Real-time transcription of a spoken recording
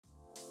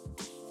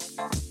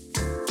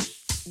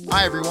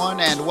Hi, everyone,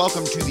 and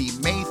welcome to the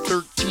May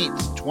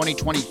 13th,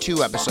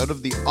 2022 episode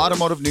of the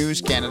Automotive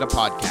News Canada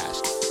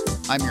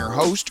podcast. I'm your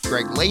host,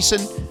 Greg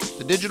Layson,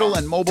 the digital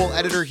and mobile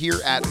editor here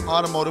at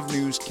Automotive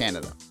News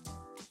Canada.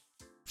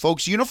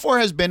 Folks, Unifor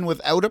has been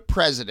without a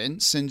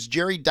president since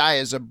Jerry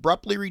Dias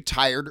abruptly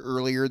retired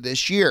earlier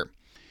this year.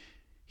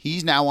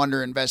 He's now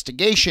under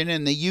investigation,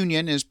 and the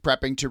union is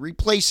prepping to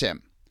replace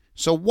him.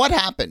 So what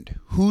happened?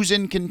 Who's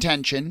in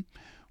contention?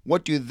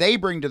 What do they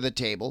bring to the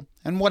table?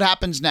 And what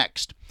happens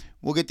next?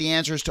 We'll get the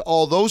answers to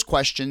all those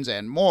questions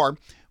and more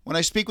when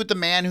I speak with the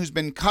man who's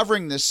been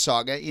covering this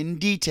saga in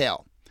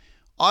detail,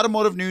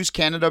 Automotive News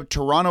Canada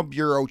Toronto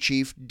Bureau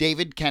Chief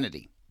David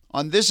Kennedy,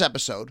 on this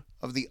episode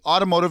of the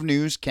Automotive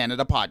News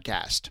Canada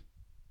podcast.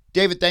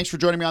 David, thanks for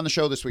joining me on the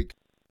show this week.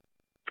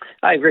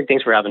 Hi, Greg.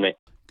 Thanks for having me.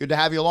 Good to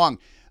have you along.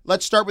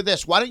 Let's start with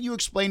this. Why don't you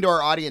explain to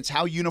our audience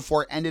how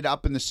Unifor ended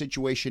up in the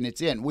situation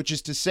it's in, which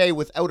is to say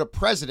without a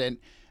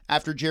president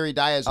after Jerry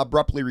Dias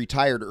abruptly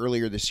retired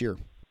earlier this year?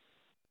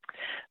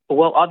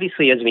 Well,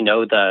 obviously, as we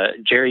know, the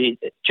Jerry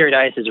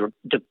Dias'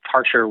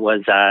 departure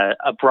was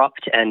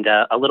abrupt and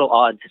a little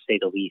odd, to say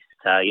the least.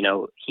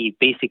 He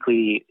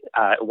basically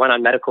went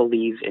on medical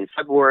leave in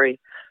February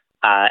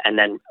and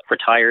then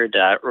retired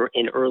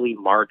in early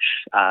March.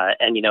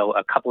 And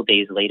a couple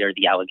days later,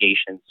 the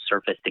allegations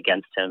surfaced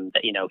against him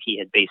that he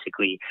had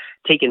basically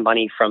taken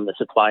money from the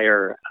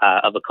supplier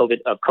of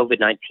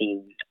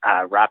COVID-19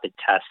 rapid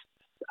tests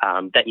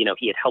that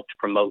he had helped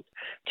promote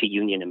to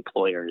union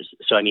employers.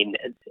 So,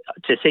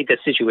 to say the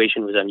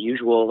situation was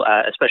unusual,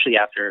 especially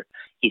after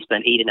he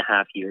spent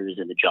 8.5 years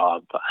in the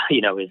job,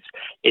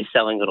 is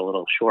selling it a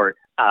little short.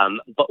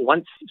 But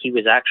once he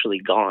was actually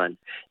gone,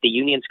 the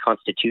union's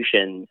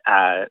constitution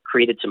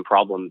created some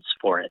problems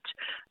for it.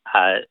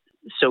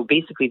 So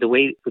basically, the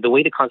way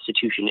the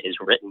Constitution is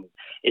written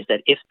is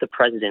that if the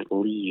president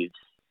leaves,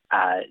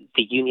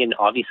 the union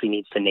obviously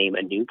needs to name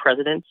a new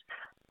president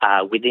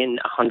within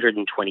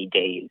 120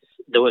 days.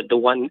 The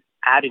one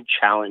added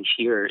challenge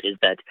here is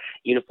that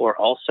Unifor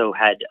also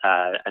had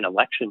an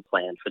election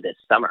plan for this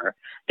summer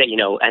that,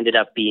 ended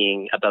up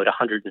being about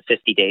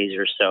 150 days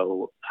or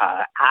so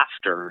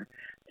after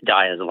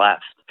Dias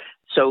left.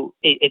 So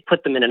it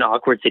put them in an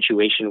awkward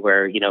situation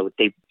where,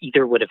 they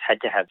either would have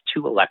had to have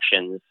two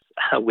elections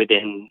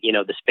within,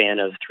 the span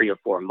of 3 or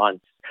 4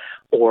 months,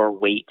 or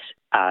wait,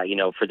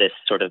 for this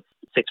sort of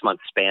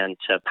 6-month span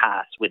to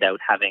pass without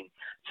having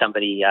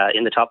somebody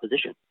in the top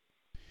position.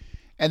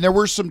 And there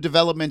were some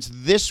developments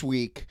this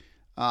week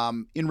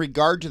in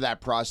regard to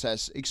that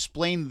process.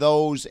 Explain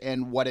those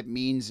and what it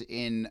means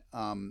in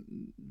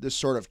this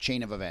sort of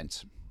chain of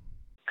events.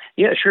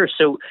 Yeah, sure.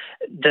 So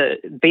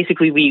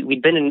basically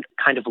we'd been in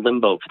kind of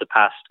limbo for the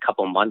past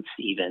couple months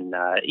even.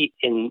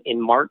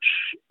 In March,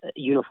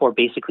 Unifor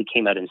basically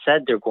came out and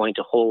said they're going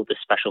to hold a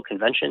special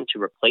convention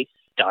to replace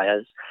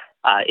Dias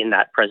in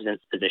that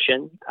president's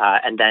position.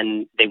 And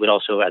then they would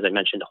also, as I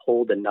mentioned,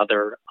 hold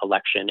another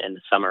election in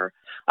the summer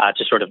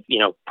to sort of,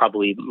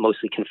 probably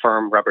mostly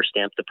confirm, rubber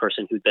stamp the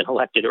person who'd been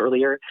elected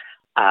earlier.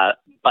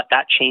 But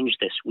that changed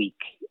this week.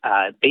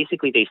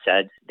 Basically,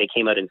 they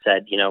came out and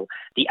said,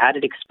 the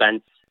added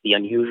expense, the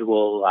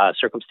unusual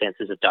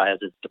circumstances of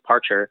Dias'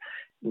 departure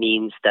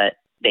means that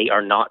they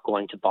are not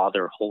going to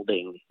bother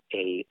holding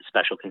a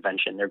special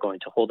convention. They're going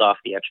to hold off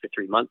the extra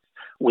 3 months,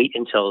 wait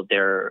until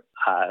their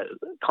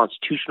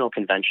constitutional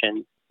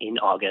convention in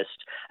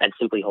August, and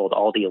simply hold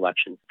all the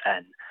elections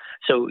then.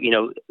 So,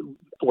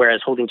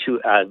 whereas holding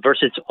two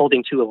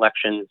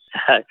elections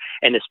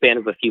in the span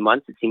of a few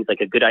months, it seems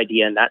like a good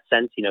idea in that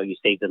sense. You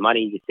save the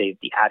money, you save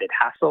the added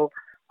hassle,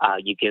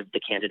 you give the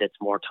candidates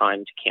more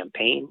time to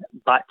campaign.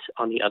 But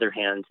on the other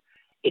hand,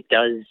 it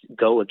does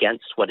go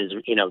against what is,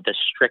 the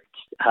strict,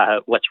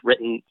 what's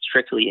written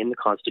strictly in the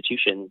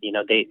Constitution.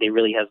 They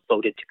really have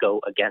voted to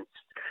go against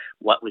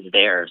what was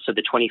there. So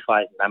the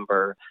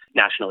 25-member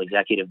National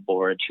Executive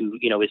Board, who,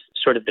 is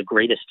sort of the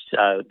greatest,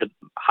 the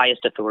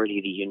highest authority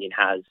the union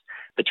has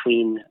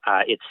between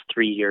its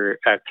 3-year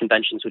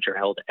conventions, which are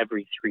held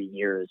every 3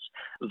 years,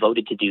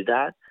 voted to do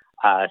that.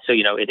 So,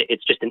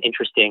 it's just an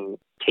interesting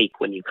take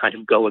when you kind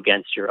of go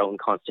against your own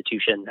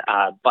Constitution.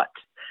 But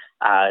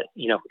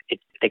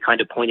they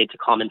kind of pointed to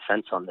common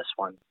sense on this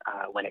one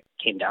when it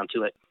came down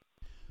to it.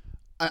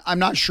 I'm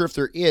not sure if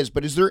there is,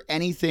 but is there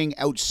anything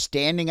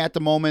outstanding at the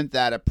moment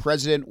that a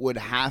president would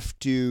have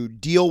to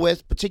deal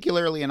with,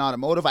 particularly in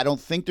automotive? I don't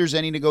think there's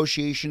any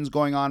negotiations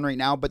going on right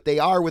now, but they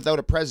are without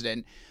a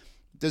president.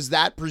 Does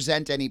that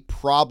present any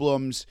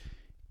problems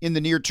in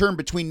the near term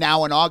between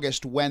now and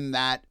August when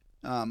that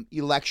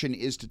election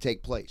is to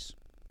take place?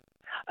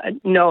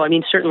 No,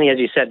 certainly, as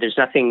you said, there's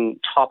nothing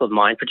top of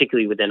mind,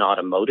 particularly within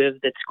automotive,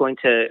 that's going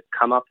to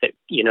come up that,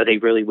 they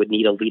really would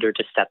need a leader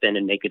to step in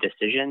and make a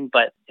decision.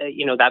 But,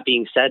 that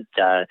being said,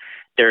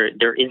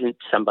 there isn't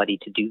somebody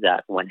to do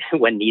that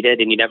when needed,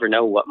 and you never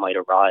know what might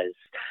arise.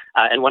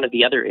 And one of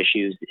the other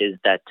issues is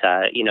that,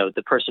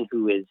 the person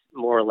who is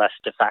more or less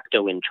de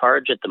facto in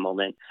charge at the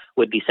moment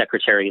would be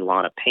Secretary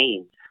Lana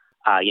Payne.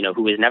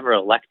 who was never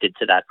elected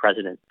to that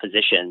president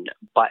position,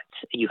 but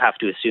you have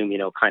to assume,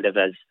 kind of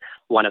as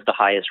one of the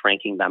highest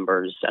ranking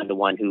members and the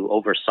one who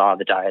oversaw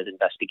the Diaz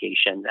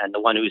investigation and the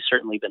one who's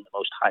certainly been the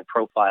most high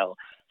profile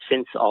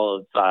since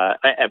all of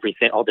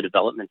everything, all the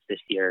developments this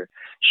year.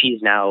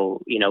 She's now,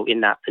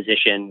 in that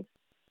position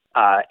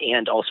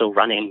and also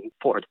running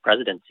for the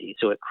presidency.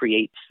 So it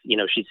creates,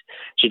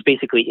 she's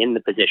basically in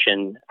the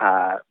position,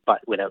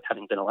 but without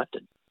having been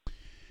elected.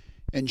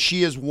 And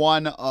she is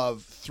one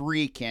of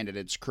three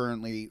candidates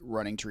currently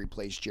running to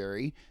replace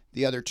Gerry.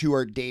 The other two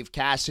are Dave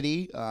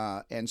Cassidy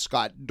and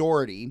Scott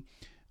Doherty.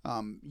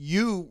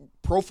 You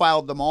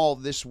profiled them all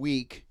this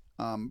week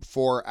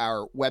for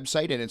our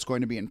website, and it's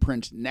going to be in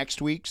print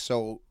next week,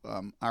 so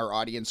our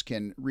audience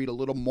can read a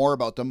little more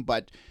about them.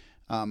 But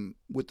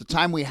with the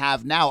time we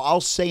have now, I'll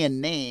say a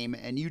name,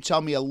 and you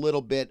tell me a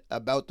little bit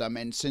about them.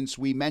 And since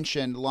we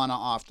mentioned Lana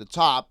off the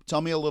top,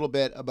 tell me a little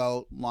bit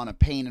about Lana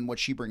Payne and what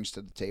she brings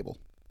to the table.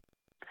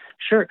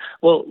 Sure.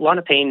 Well,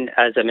 Lana Payne,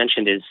 as I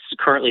mentioned, is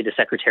currently the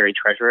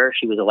Secretary-Treasurer.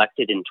 She was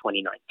elected in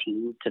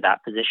 2019 to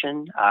that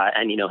position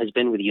and, has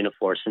been with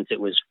Unifor since it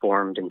was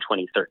formed in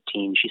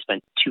 2013. She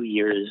spent 2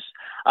 years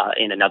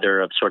in another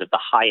of sort of the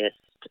highest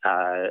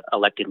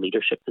elected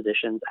leadership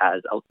positions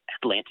as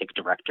Atlantic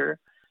Director.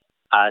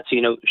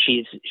 So,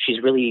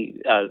 she's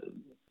really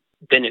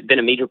been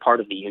a major part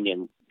of the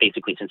union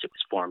basically since it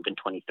was formed in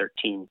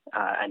 2013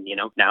 and,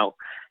 now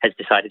has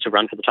decided to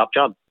run for the top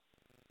job.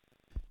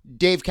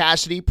 Dave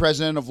Cassidy,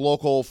 president of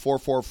Local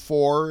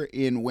 444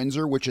 in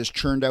Windsor, which has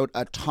churned out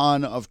a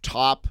ton of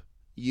top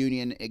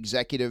union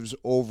executives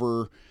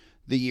over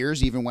the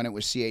years, even when it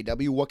was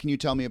CAW. What can you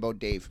tell me about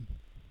Dave?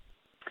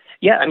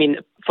 Yeah,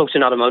 folks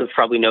in automotive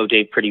probably know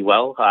Dave pretty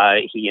well.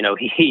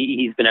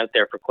 He's been out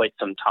there for quite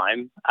some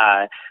time.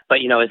 But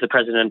as the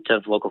president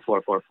of Local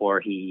 444,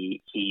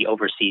 he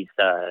oversees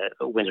the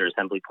Windsor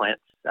assembly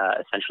plants,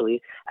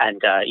 essentially,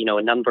 and,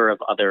 a number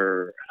of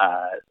other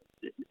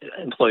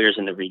employers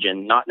in the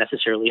region, not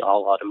necessarily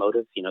all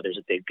automotive. There's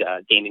a big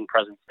gaming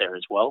presence there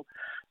as well.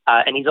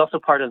 And he's also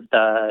part of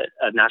the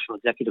National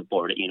Executive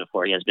Board at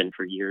Unifor. He has been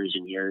for years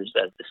and years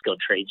as the skilled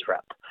trades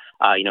rep.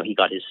 He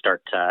got his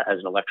start as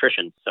an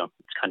electrician. So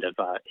it's kind of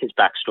his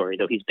backstory,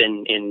 though he's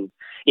been in,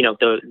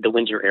 the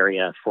Windsor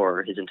area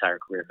for his entire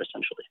career,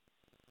 essentially.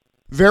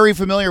 Very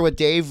familiar with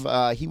Dave.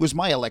 He was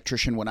my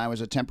electrician when I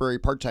was a temporary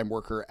part-time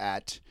worker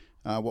at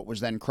what was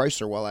then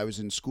Chrysler while I was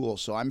in school.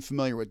 So I'm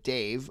familiar with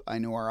Dave. I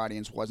know our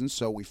audience wasn't,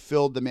 so we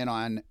filled them in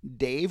on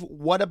Dave.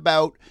 What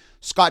about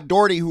Scott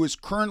Doherty, who is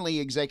currently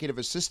executive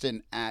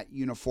assistant at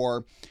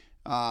Unifor?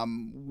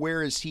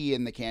 Where is he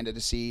in the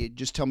candidacy?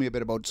 Just tell me a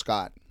bit about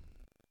Scott.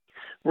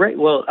 Right.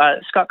 Well,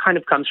 Scott kind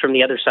of comes from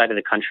the other side of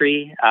the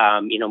country,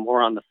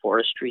 more on the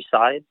forestry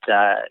side.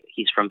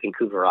 He's from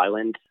Vancouver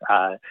Island.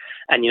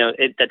 And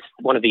that's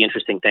one of the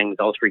interesting things.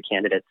 All three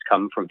candidates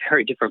come from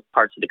very different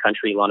parts of the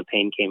country. Lana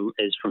Payne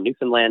is from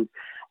Newfoundland.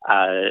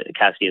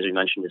 Cassidy, as we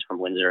mentioned, is from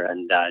Windsor,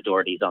 and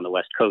Doherty's on the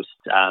West Coast.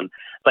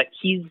 But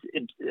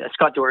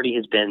Scott Doherty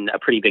has been a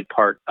pretty big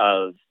part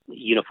of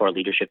Unifor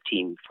leadership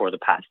team for the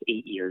past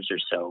 8 years or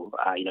so.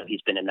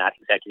 He's been in that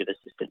executive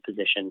assistant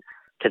position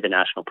to the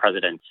national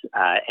president.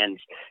 And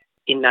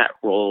in that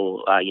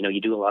role,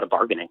 you do a lot of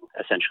bargaining,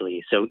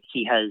 essentially. So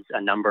he has a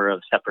number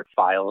of separate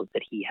files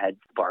that he heads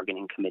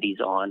bargaining committees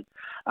on.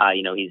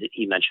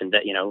 He mentioned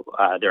that,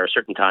 there are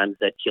certain times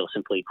that he'll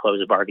simply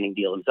close a bargaining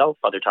deal himself.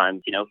 Other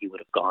times, he would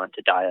have gone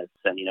to Diaz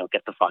and,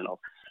 get the final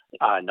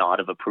nod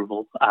of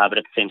approval. But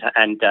at the same time,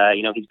 and,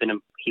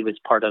 he was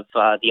part of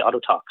the auto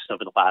talks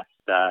over the last,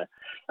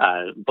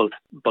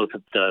 both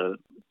of the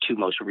two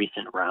most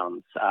recent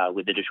rounds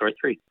with the Detroit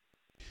Three.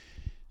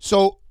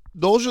 So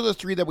those are the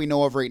three that we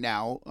know of right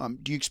now.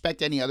 Do you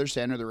expect any others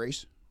to enter the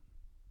race?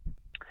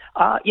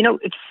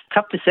 It's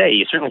tough to say.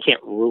 You certainly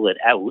can't rule it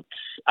out.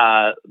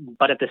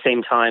 But at the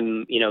same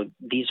time,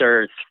 these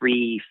are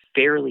three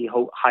fairly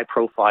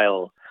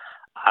high-profile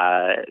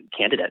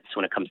candidates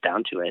when it comes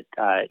down to it.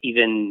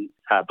 Even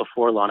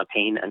before Lana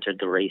Payne entered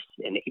the race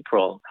in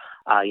April,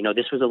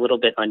 this was a little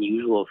bit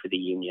unusual for the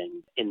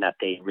union in that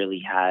they really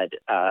had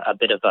a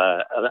bit of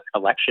a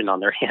election on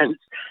their hands.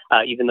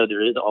 Even though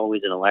there is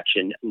always an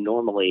election,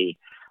 normally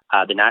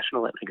the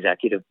National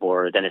Executive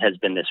Board, and it has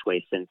been this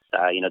way since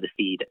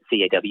the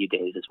CAW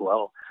days as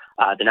well.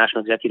 The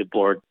National Executive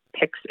Board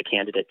picks a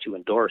candidate to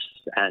endorse,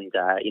 and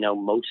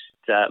most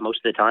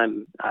of the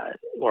time,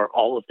 or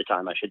all of the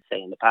time, I should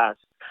say, in the past,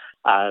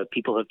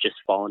 people have just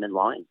fallen in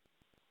line.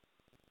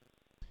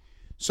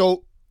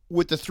 So,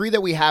 with the three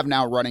that we have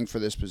now running for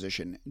this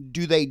position,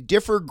 do they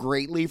differ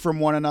greatly from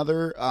one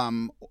another?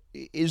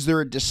 Is there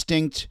a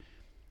distinct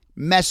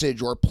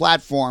message or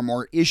platform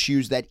or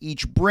issues that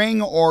each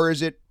bring, or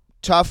is it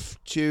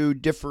tough to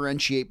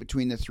differentiate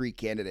between the three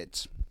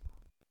candidates?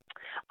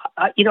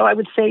 I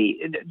would say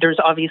there's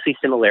obviously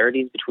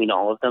similarities between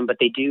all of them, but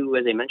they do,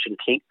 as I mentioned,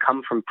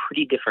 come from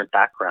pretty different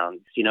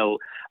backgrounds.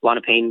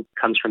 Lana Payne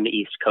comes from the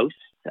East Coast.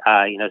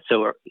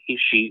 So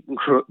she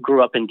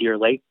grew up in Deer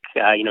Lake.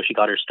 She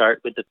got her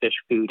start with the Fish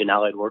Food and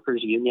Allied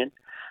Workers Union.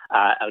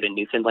 out in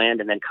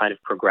Newfoundland, and then kind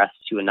of progressed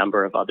to a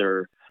number of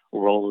other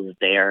roles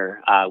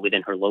there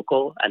within her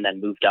local, and then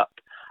moved up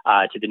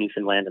to the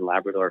Newfoundland and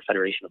Labrador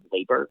Federation of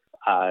Labor,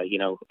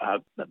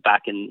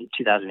 back in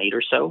 2008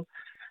 or so.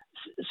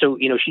 So,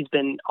 she's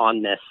been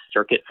on this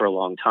circuit for a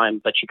long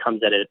time, but she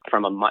comes at it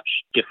from a much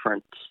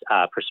different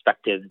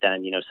perspective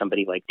than,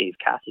 somebody like Dave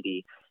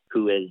Cassidy,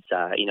 who is,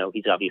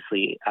 he's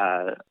obviously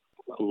a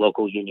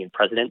local union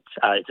president.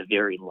 It's a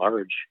very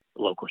large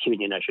local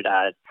union, I should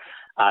add.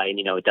 And,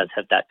 it does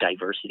have that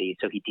diversity.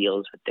 So he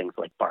deals with things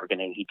like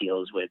bargaining. He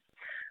deals with,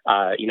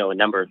 a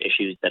number of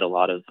issues that a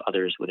lot of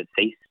others would have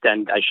faced.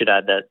 And I should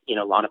add that,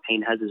 Lana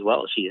Payne has as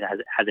well. She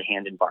has a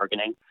hand in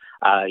bargaining.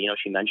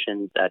 She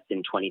mentioned that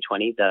in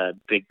 2020, the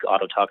big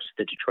auto talks,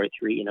 the Detroit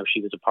Three,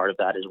 she was a part of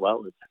that as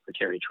well as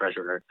secretary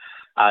treasurer.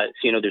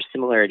 So, there's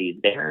similarities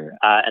there.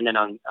 And then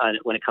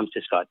when it comes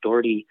to Scott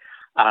Doherty,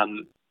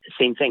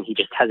 same thing. He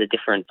just has a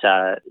different,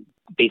 a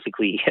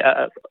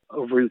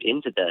route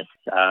into this.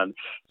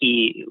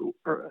 He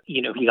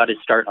got his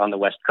start on the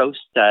West Coast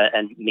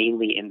and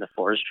mainly in the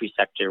forestry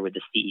sector with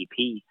the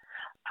CEP.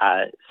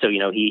 So,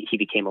 he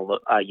became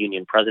a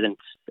union president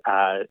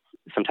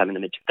sometime in the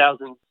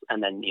mid-2000s,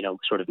 and then,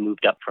 sort of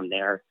moved up from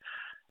there.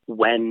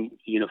 When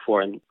the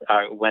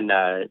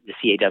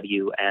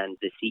CAW and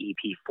the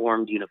CEP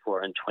formed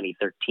Unifor in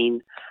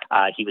 2013,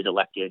 he was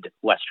elected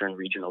Western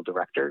Regional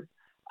Director.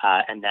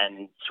 And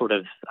then sort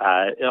of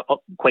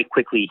quite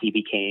quickly,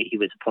 he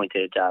was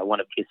appointed one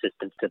of the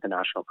assistants to the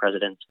national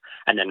president,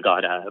 and then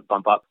got a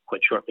bump up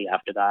quite shortly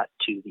after that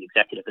to the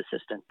executive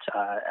assistant,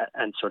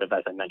 and sort of,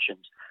 as I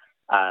mentioned,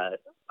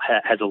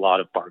 has a lot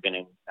of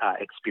bargaining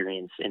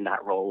experience in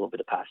that role over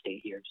the past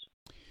 8 years.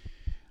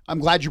 I'm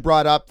glad you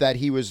brought up that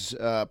he was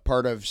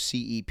part of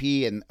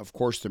CEP and, of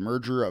course, the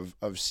merger of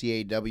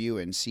CAW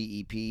and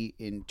CEP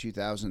in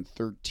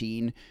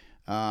 2013.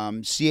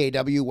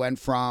 CAW went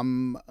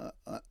from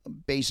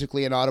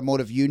basically an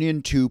automotive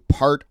union to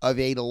part of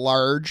the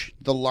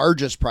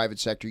largest private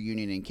sector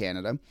union in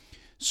Canada.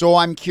 So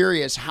I'm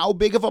curious, how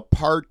big of a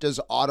part does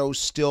auto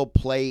still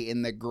play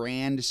in the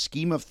grand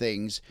scheme of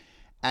things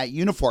at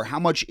Unifor? How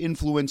much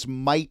influence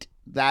might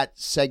that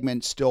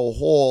segment still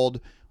hold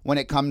when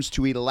it comes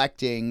to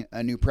electing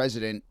a new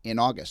president in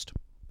August?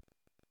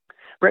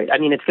 Right. I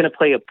mean, it's going to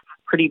play a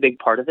pretty big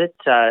part of it.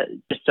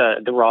 Just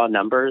the raw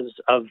numbers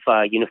of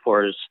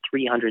Unifor's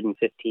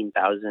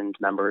 315,000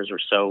 members or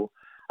so,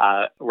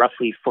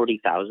 roughly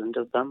 40,000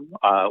 of them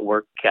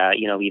work,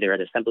 either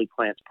at assembly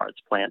plants, parts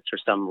plants, or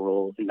some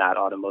roles in that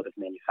automotive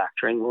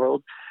manufacturing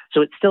world.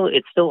 So it's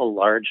still a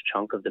large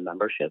chunk of the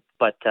membership.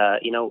 But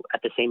at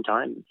the same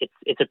time,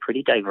 it's a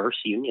pretty diverse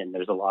union.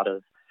 There's a lot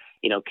of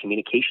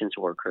communications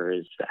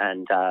workers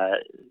and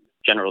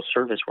general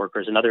service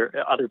workers and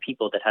other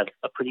people that have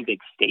a pretty big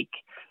stake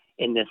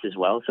in this as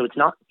well. So it's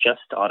not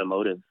just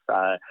automotive,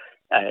 and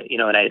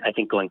I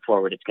think going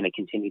forward, it's going to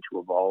continue to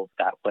evolve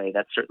that way.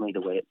 That's certainly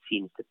the way it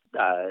seems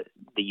that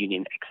the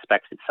union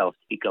expects itself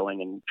to be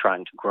going and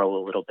trying to grow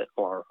a little bit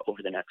more over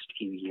the next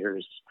few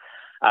years.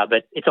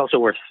 But it's also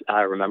worth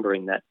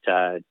remembering that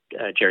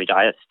Jerry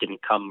Dias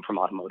didn't come from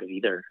automotive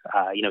either.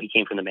 He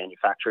came from the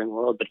manufacturing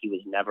world, but he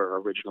was never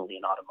originally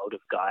an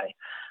automotive guy.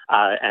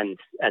 And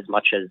as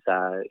much as,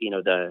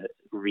 the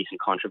recent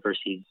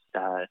controversies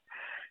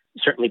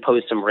certainly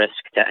pose some risk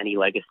to any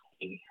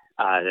legacy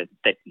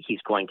that he's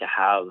going to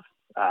have,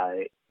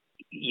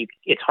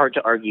 it's hard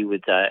to argue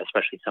with,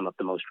 especially some of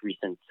the most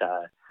recent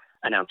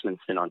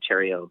announcements in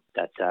Ontario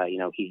that,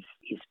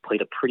 he's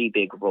played a pretty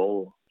big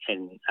role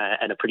and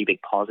a pretty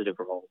big positive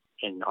role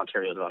in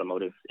Ontario's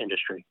automotive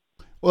industry.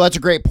 Well, that's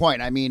a great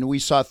point. I mean, we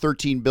saw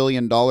 $13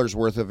 billion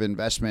worth of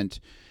investment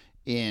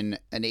in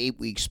an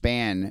 8-week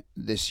span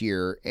this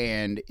year,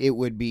 and it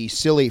would be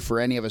silly for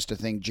any of us to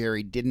think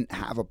Jerry didn't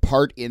have a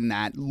part in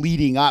that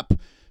leading up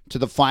to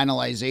the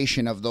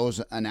finalization of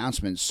those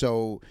announcements.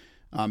 So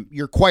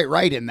you're quite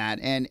right in that,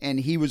 and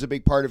he was a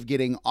big part of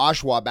getting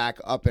Oshawa back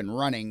up and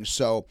running.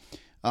 So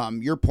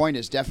your point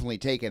is definitely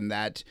taken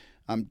that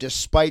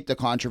despite the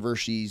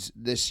controversies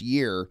this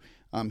year,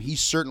 he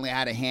certainly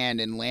had a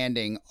hand in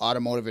landing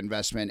automotive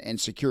investment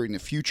and securing the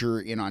future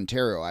in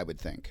Ontario, I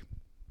would think.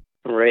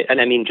 Right. And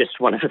I mean, just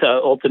one of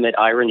the ultimate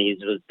ironies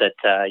was that,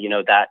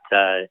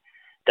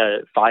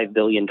 the $5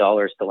 billion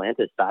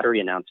Stellantis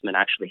battery announcement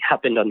actually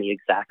happened on the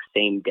exact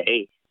same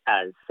day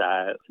as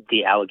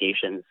the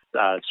allegations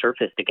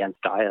surfaced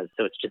against Dias.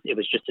 So it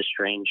was just a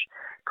strange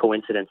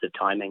coincidence of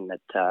timing that,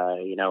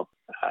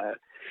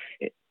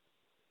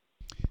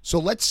 So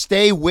let's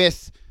stay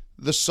with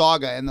the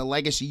saga and the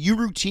legacy. You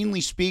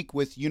routinely speak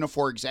with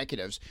Unifor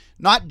executives,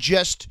 not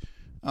just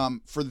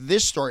for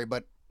this story,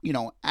 but,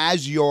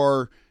 as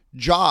your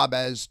job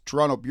as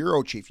Toronto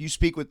Bureau Chief. You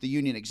speak with the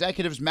union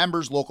executives,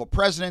 members, local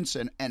presidents,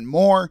 and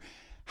more.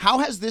 How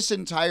has this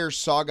entire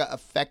saga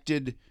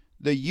affected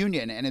the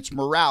union and its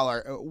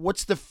morale?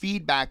 What's the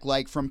feedback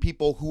like from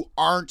people who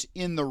aren't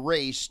in the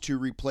race to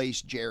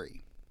replace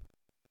Jerry?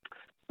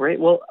 Right.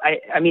 Well,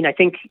 I mean, I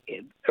think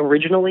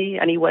originally,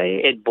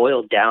 anyway, it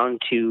boiled down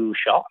to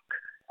shock.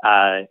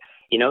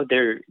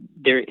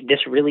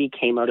 this really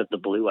came out of the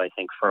blue, I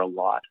think, for a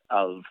lot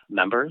of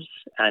members.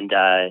 And,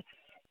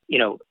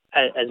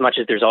 as much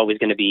as there's always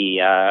going to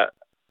be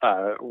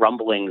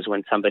rumblings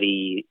when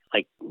somebody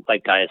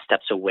like Dias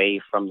steps away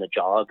from the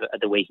job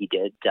the way he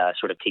did,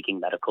 sort of taking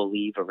medical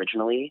leave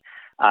originally,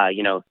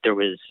 there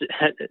was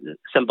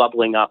some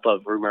bubbling up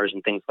of rumors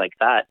and things like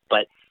that.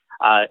 But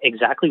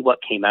exactly what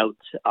came out,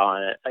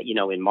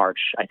 in March,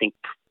 I think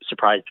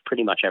surprised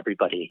pretty much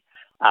everybody.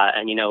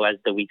 And as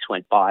the weeks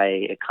went by,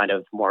 it kind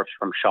of morphed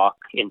from shock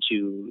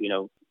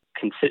into,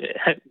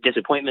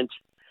 disappointment,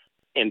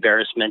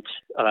 embarrassment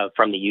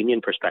from the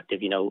union perspective,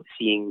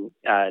 seeing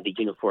the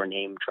Unifor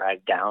name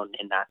dragged down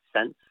in that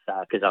sense,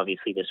 because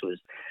obviously this was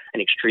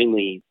an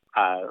extremely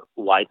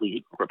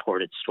widely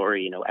reported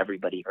story.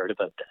 Everybody heard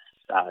about this.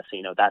 So,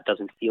 that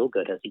doesn't feel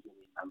good as a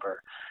union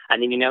member.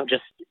 And then,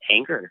 just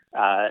anger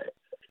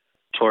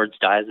towards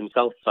Dias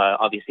himself.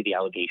 Obviously, the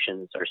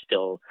allegations are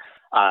still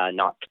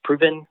not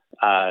proven.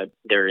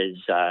 There is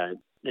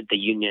the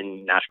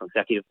Union National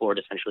Executive Board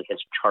essentially has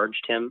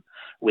charged him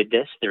with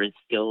this. There is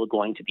still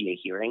going to be a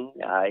hearing.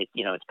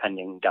 It's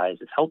pending Dias'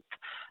 health.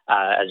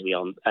 As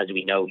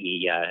we know,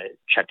 he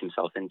checked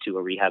himself into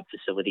a rehab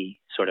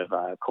facility, sort of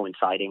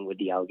coinciding with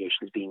the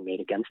allegations being made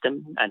against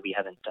him, and we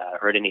haven't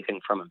heard anything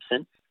from him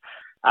since.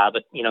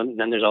 But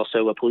then there's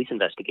also a police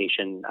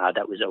investigation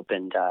that was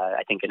opened,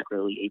 I think, in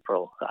early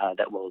April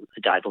that will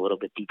dive a little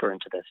bit deeper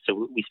into this.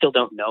 So we still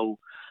don't know,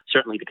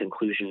 certainly, the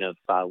conclusion of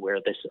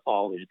where this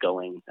all is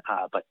going.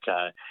 But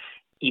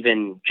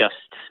even just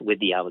with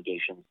the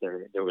allegations,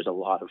 there was a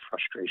lot of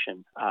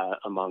frustration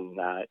among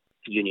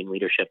union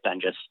leadership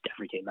and just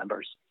everyday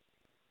members.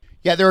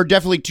 Yeah, there are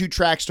definitely two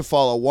tracks to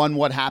follow. One,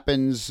 what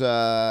happens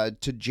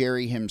to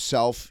Jerry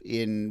himself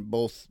in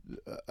both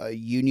a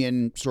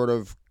union sort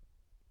of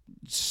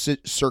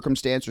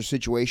circumstance or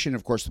situation.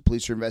 Of course, the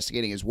police are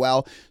investigating as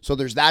well. So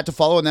there's that to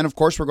follow. And then, of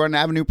course, we're going to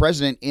have a new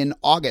president in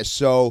August.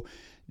 So,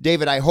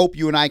 David, I hope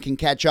you and I can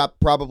catch up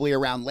probably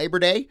around Labor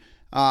Day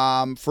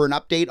for an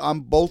update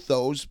on both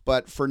those.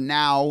 But for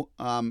now,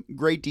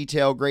 great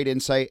detail, great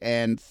insight,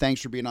 and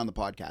thanks for being on the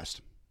podcast.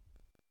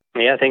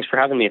 Yeah, thanks for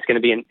having me. It's going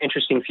to be an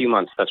interesting few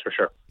months, that's for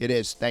sure. It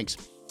is. Thanks.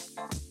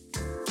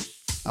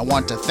 I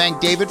want to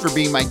thank David for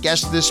being my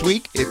guest this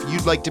week. If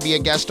you'd like to be a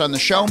guest on the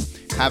show,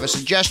 have a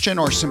suggestion,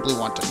 or simply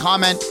want to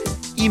comment,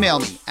 email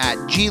me at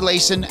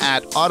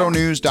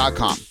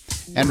glayson@autonews.com.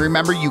 And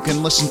remember, you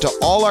can listen to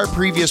all our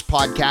previous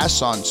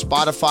podcasts on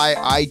Spotify,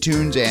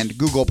 iTunes, and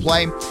Google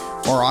Play,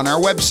 or on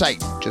our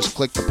website. Just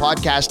click the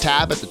podcast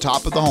tab at the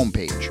top of the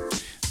homepage.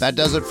 That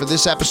does it for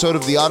this episode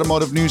of the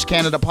Automotive News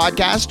Canada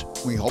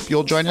podcast. We hope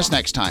you'll join us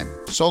next time.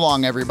 So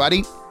long,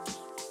 everybody.